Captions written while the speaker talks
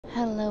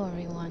Hello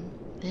everyone,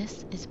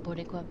 this is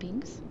Boricua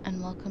Binks,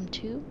 and welcome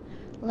to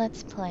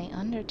Let's Play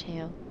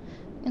Undertale.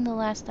 In the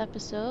last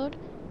episode,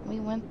 we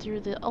went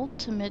through the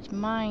ultimate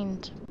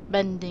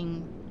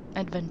mind-bending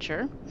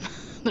adventure.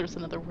 There's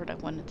another word I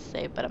wanted to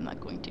say, but I'm not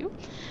going to.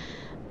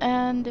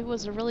 And it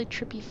was a really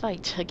trippy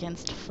fight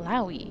against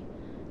Flowey.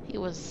 He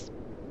was,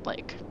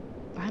 like,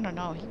 I don't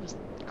know, he was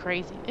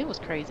crazy. It was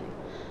crazy.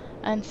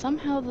 And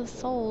somehow the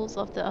souls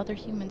of the other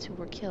humans who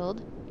were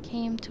killed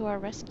came to our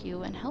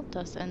rescue and helped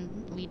us,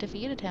 and we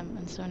defeated him.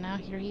 And so now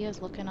here he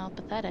is looking all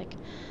pathetic.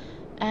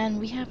 And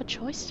we have a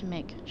choice to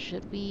make.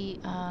 Should we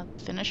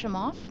finish him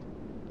off,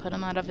 put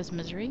him out of his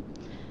misery,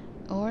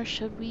 or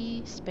should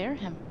we spare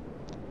him?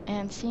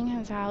 And seeing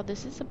as how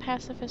this is a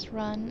pacifist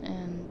run,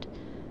 and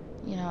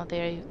you know,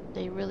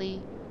 they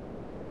really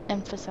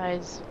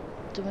emphasize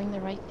doing the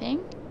right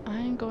thing,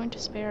 I'm going to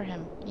spare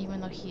him, even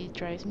though he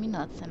drives me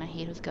nuts and I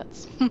hate his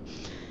guts.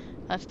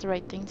 That's the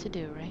right thing to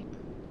do, right?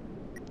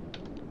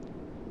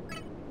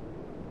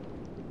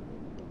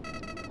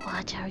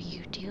 What are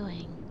you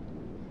doing?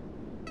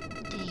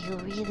 Do you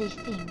really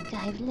think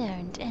I've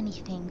learned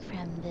anything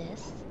from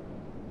this?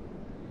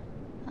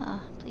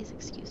 Please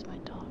excuse my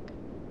dog.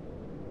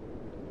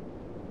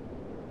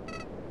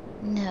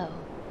 No.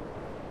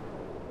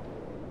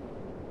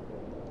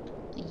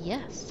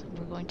 Yes,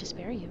 we're going to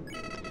spare you.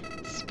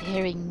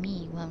 Sparing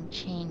me won't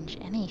change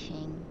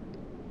anything.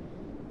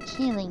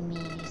 Killing me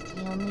is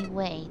the only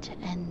way to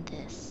end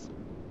this.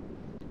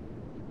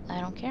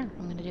 I don't care.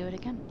 I'm going to do it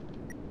again.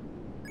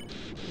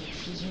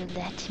 If you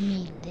let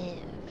me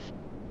live,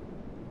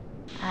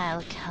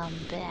 I'll come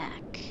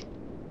back.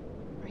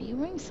 Are you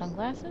wearing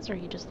sunglasses or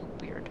you just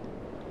look weird?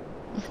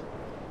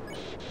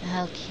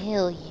 I'll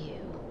kill you.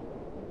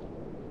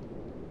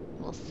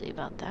 We'll see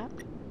about that.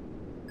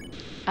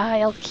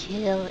 I'll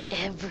kill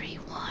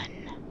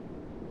everyone.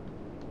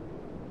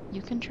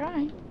 You can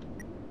try.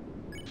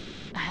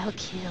 I'll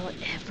kill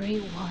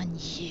everyone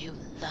you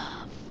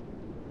love.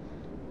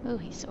 Oh,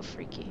 he's so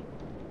freaky.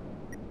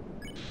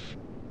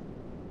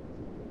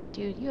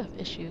 Dude, you have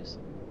issues.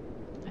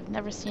 I've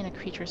never seen a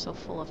creature so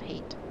full of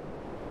hate.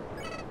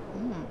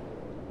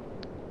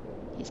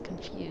 He's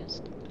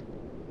confused.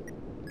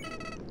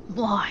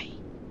 Why?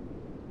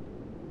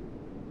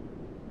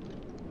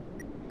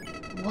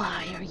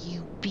 Why are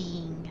you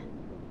being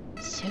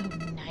so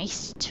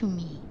nice to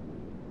me?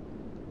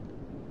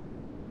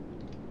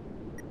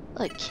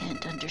 I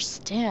can't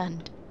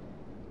understand.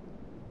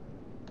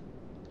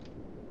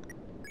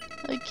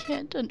 I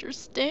can't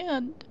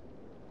understand.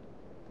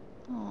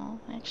 Oh,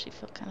 I actually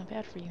feel kind of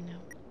bad for you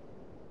now.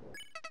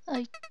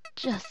 I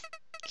just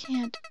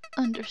can't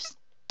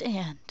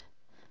understand.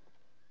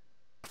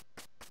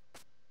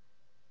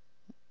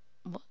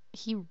 What?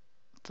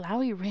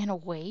 Flowey ran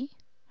away?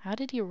 How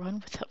did he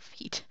run without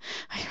feet?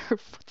 I heard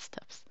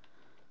footsteps.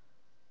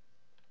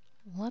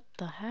 What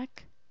the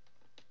heck?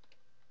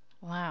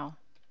 Wow.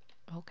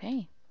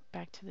 Okay,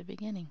 back to the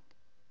beginning.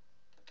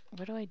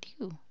 What do I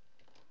do?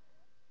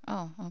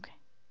 Oh, okay.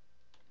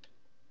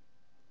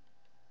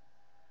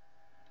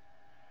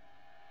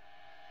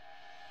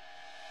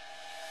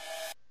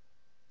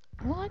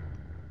 What?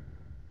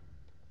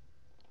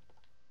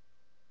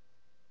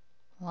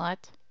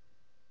 What?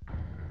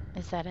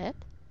 Is that it?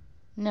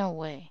 No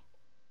way.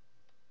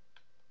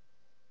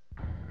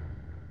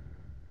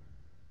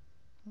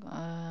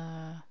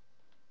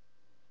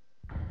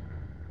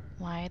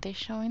 Why are they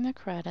showing the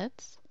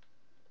credits?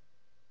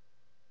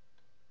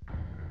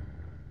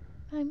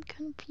 I'm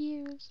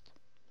confused.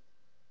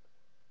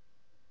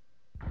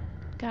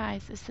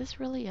 Guys, is this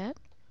really it?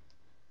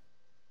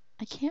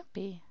 It can't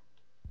be.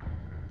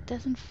 It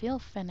doesn't feel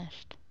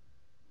finished.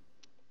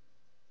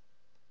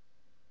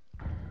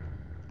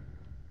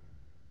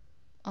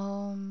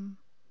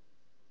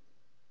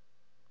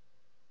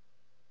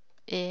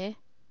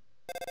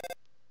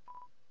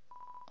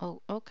 Oh,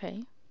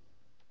 okay.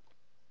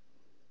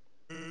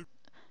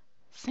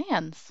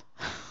 Sans.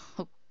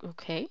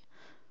 Okay.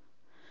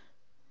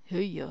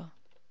 Hey,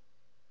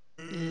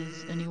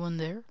 is anyone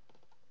there?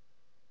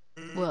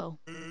 Well,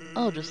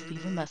 I'll just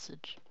leave a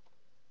message.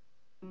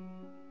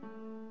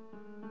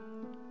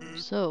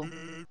 So,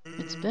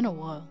 it's been a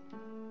while.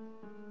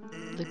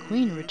 The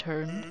Queen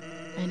returned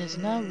and is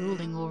now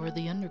ruling over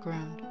the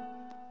underground.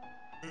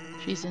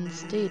 She's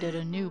instated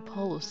a new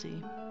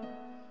policy.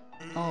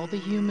 All the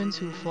humans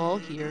who fall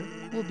here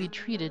will be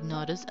treated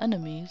not as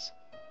enemies,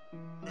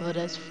 but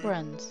as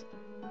friends.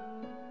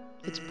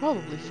 It's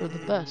probably for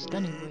the best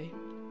anyway.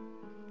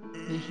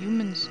 The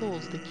human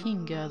souls the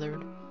king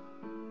gathered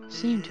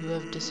seem to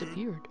have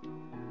disappeared.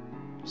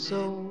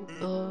 So,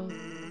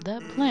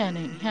 that plan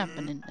ain't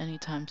happening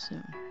anytime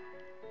soon.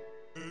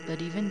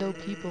 But even though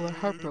people are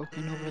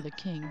heartbroken over the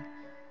king,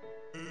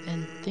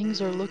 and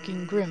things are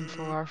looking grim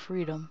for our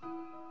freedom,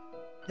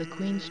 the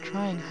queen's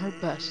trying her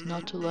best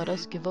not to let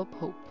us give up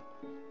hope.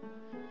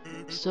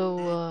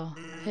 So,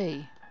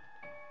 hey,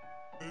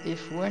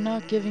 if we're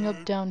not giving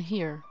up down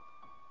here,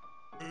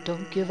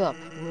 don't give up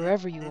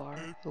wherever you are,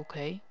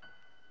 okay?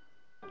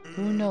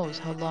 Who knows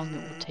how long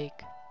it will take,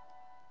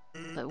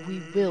 but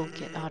we will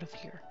get out of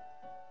here.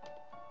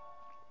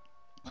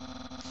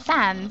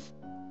 Sans,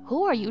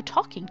 who are you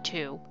talking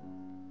to?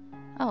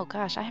 Oh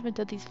gosh, I haven't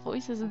done these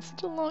voices in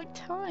such a long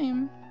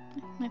time.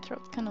 My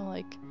throat's kind of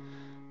like...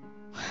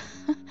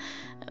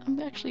 I'm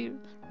actually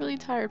really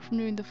tired from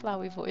doing the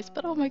Flowey voice,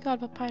 but oh my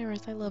god,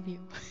 Papyrus, I love you.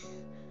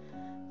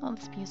 Oh,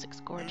 this music's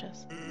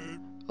gorgeous.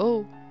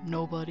 Oh,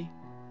 nobody.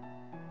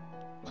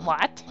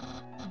 What?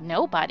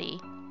 Nobody?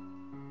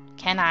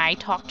 Can I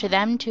talk to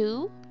them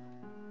too?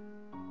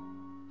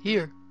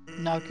 Here,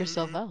 knock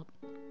yourself out.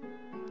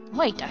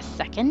 Wait a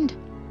second.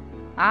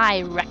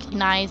 I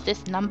recognize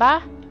this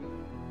number.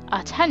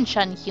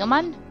 Attention,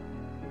 human.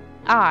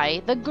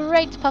 I, the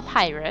great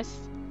Papyrus,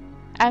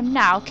 am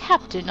now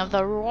captain of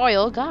the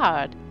Royal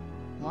Guard.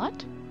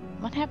 What?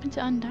 What happened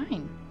to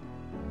Undyne?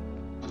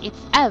 It's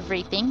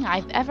everything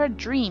I've ever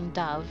dreamed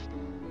of.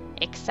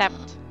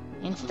 Except,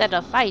 instead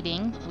of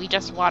fighting, we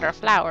just water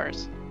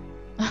flowers.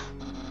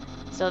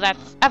 So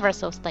that's ever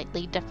so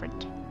slightly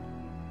different.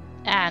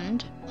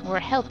 And we're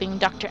helping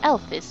Dr.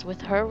 Elphys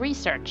with her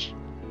research.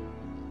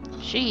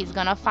 She's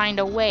gonna find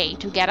a way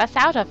to get us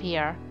out of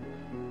here.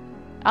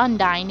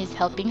 Undyne is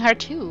helping her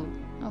too.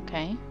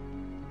 Okay.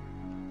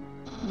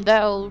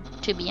 Though,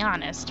 to be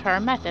honest, her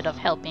method of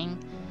helping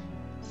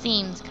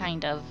seems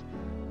kind of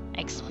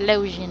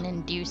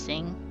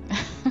explosion-inducing.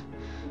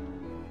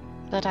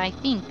 But I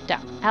think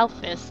Dr.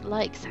 Elphys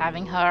likes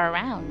having her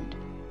around.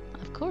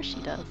 Of course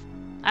she does.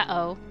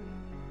 Uh-oh.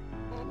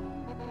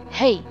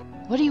 Hey,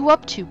 what are you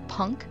up to,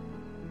 punk?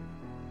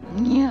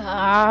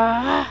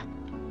 Yeah.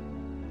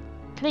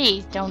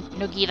 Please don't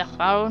noogie the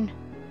phone.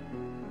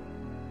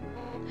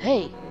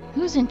 Hey,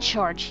 who's in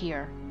charge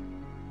here?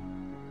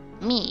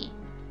 Me.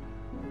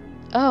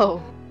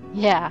 Oh,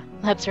 yeah,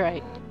 that's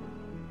right.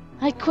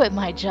 I quit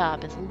my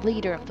job as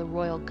leader of the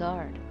Royal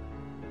Guard.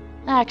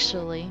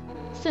 Actually,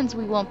 since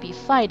we won't be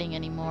fighting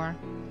anymore,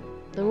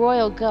 the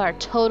Royal Guard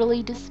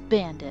totally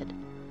disbanded.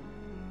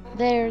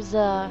 There's,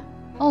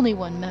 only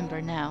one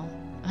member now.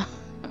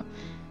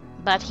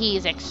 But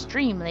he's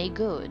extremely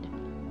good.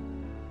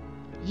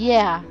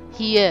 Yeah,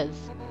 he is.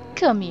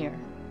 Come here.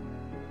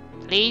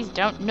 Please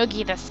don't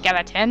noogie the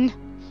skeleton.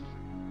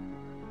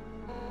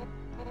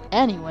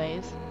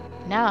 Anyways,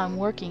 now I'm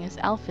working as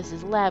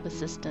Alphys's lab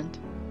assistant.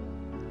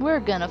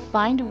 We're gonna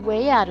find a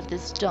way out of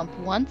this dump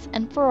once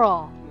and for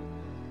all.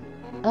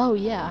 Oh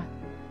yeah,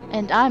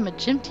 and I'm a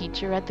gym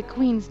teacher at the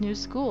Queen's new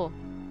school.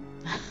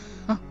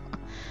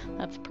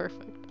 That's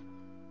perfect.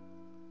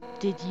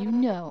 Did you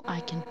know I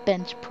can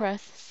bench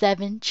press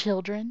 7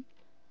 children?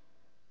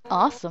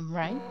 Awesome,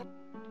 right?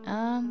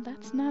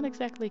 That's not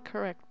exactly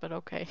correct, but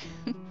okay.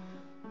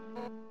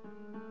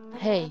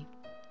 Hey,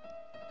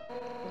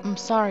 I'm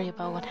sorry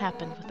about what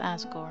happened with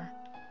Asgore.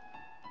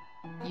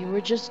 You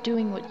were just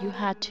doing what you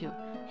had to.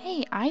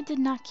 Hey, I did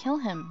not kill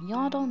him.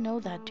 Y'all don't know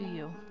that, do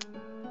you?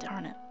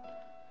 Darn it.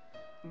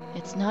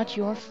 It's not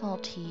your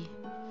fault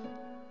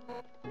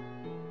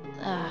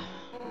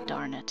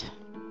darn it.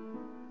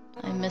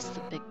 I miss the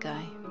big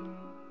guy.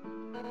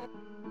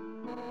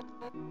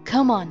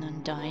 Come on,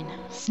 Undyne.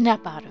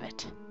 Snap out of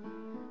it.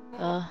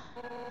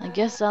 I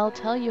guess I'll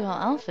tell you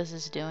how Alphys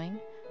is doing.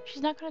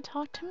 She's not gonna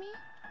talk to me?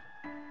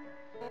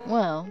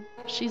 Well,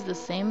 she's the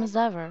same as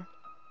ever.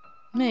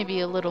 Maybe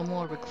a little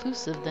more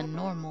reclusive than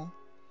normal.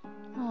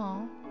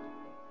 Aw.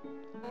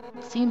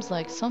 Seems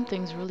like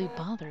something's really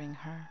bothering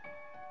her.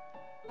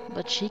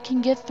 But she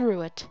can get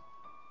through it.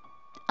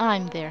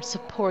 I'm there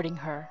supporting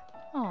her.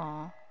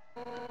 Aw.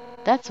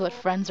 That's what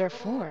friends are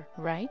for,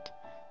 right?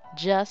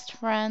 Just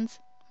friends?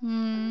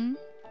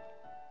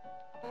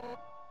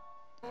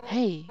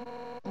 Hey,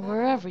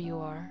 wherever you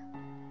are,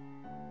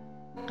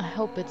 I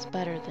hope it's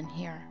better than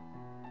here.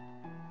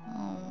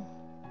 Oh.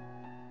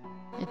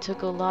 It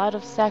took a lot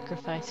of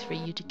sacrifice for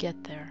you to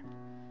get there.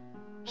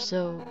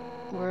 So,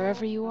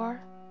 wherever you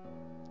are,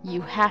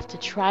 you have to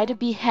try to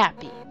be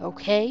happy,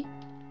 okay?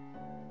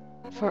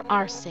 For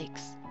our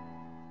sakes.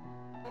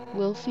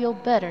 We'll feel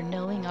better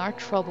knowing our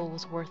trouble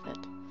was worth it.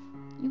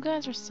 You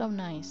guys are so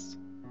nice.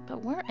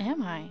 But where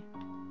am I?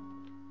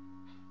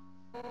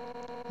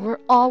 We're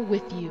all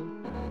with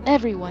you.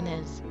 Everyone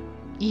is.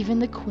 Even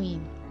the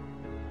Queen.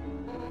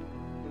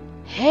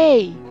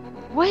 Hey!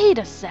 Wait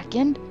a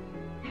second!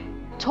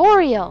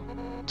 Toriel!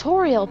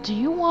 Toriel, do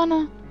you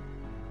wanna...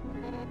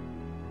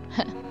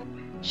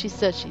 She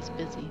says she's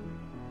busy.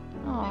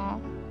 Aw.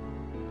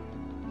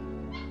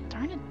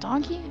 Darn it,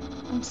 doggy.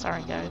 I'm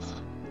sorry, guys.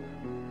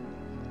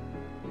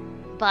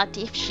 But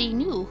if she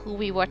knew who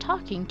we were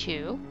talking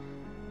to...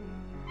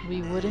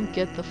 We wouldn't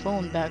get the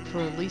phone back for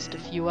at least a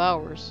few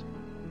hours.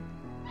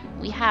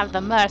 We have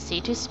the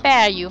mercy to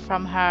spare you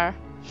from her.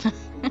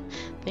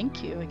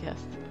 Thank you, I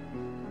guess.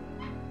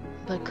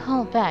 But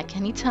call back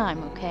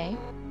anytime, okay?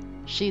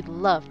 She'd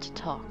love to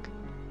talk.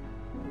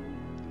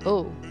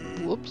 Oh,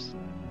 whoops.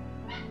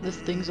 This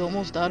thing's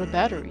almost out of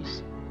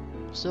batteries.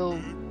 So,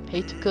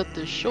 hate to cut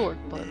this short,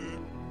 but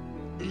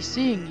be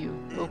seeing you,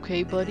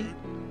 okay, buddy?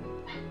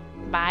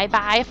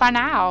 Bye-bye for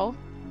now.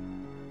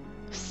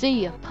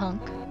 See ya,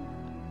 punk.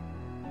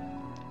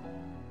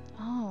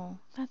 Oh,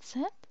 that's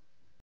it?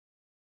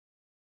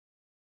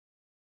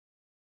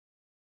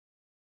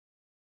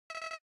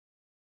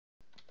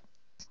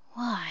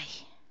 Why?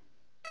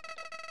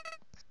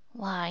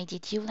 Why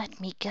did you let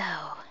me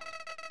go?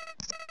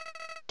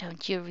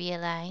 Don't you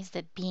realize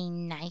that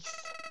being nice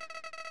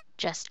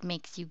just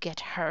makes you get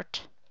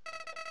hurt?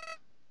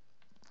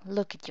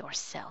 Look at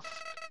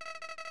yourself.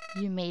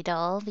 You made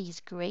all these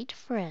great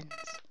friends,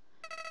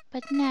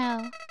 but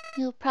now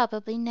you'll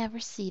probably never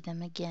see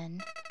them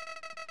again.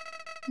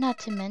 Not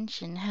to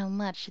mention how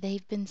much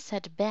they've been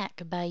set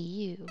back by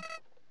you.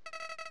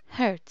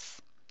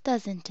 Hurts,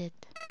 doesn't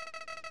it?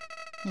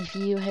 If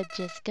you had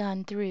just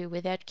gone through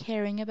without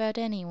caring about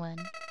anyone,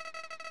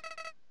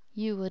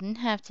 you wouldn't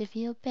have to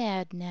feel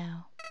bad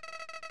now.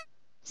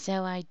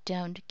 So I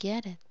don't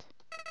get it.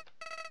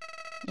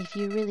 If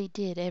you really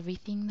did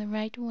everything the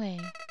right way,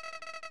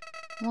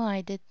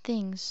 why did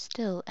things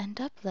still end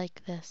up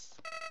like this?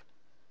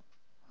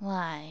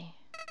 Why?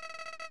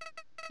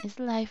 Is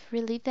life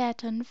really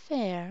that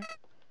unfair?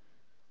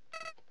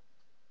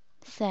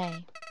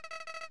 Say,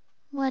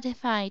 what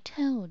if I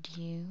told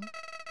you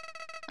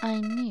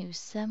I knew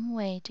some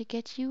way to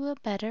get you a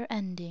better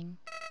ending?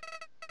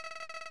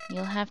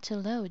 You'll have to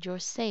load your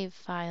save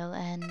file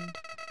and...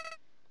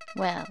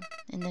 Well,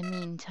 in the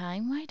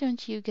meantime, why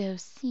don't you go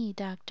see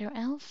Dr.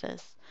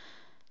 Elphys?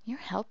 You're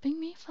helping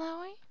me,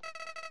 Flowey?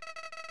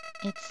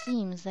 It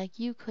seems like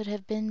you could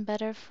have been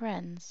better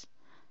friends.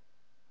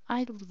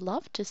 I'd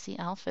love to see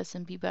Alphys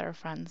and be better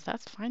friends.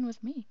 That's fine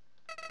with me.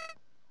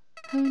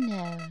 Who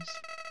knows?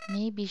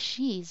 Maybe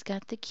she's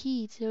got the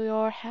key to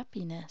your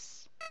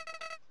happiness.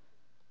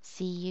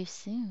 See you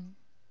soon.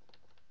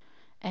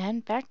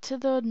 And back to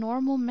the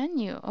normal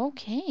menu.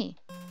 Okay.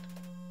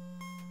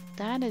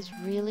 That is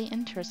really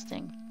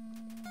interesting.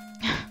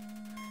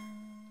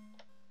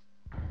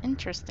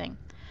 Interesting.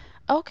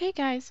 Okay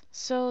guys,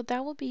 so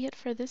that will be it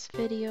for this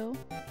video.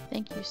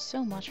 Thank you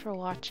so much for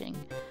watching.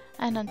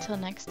 And until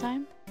next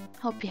time,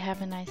 hope you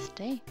have a nice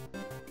day.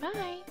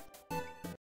 Bye!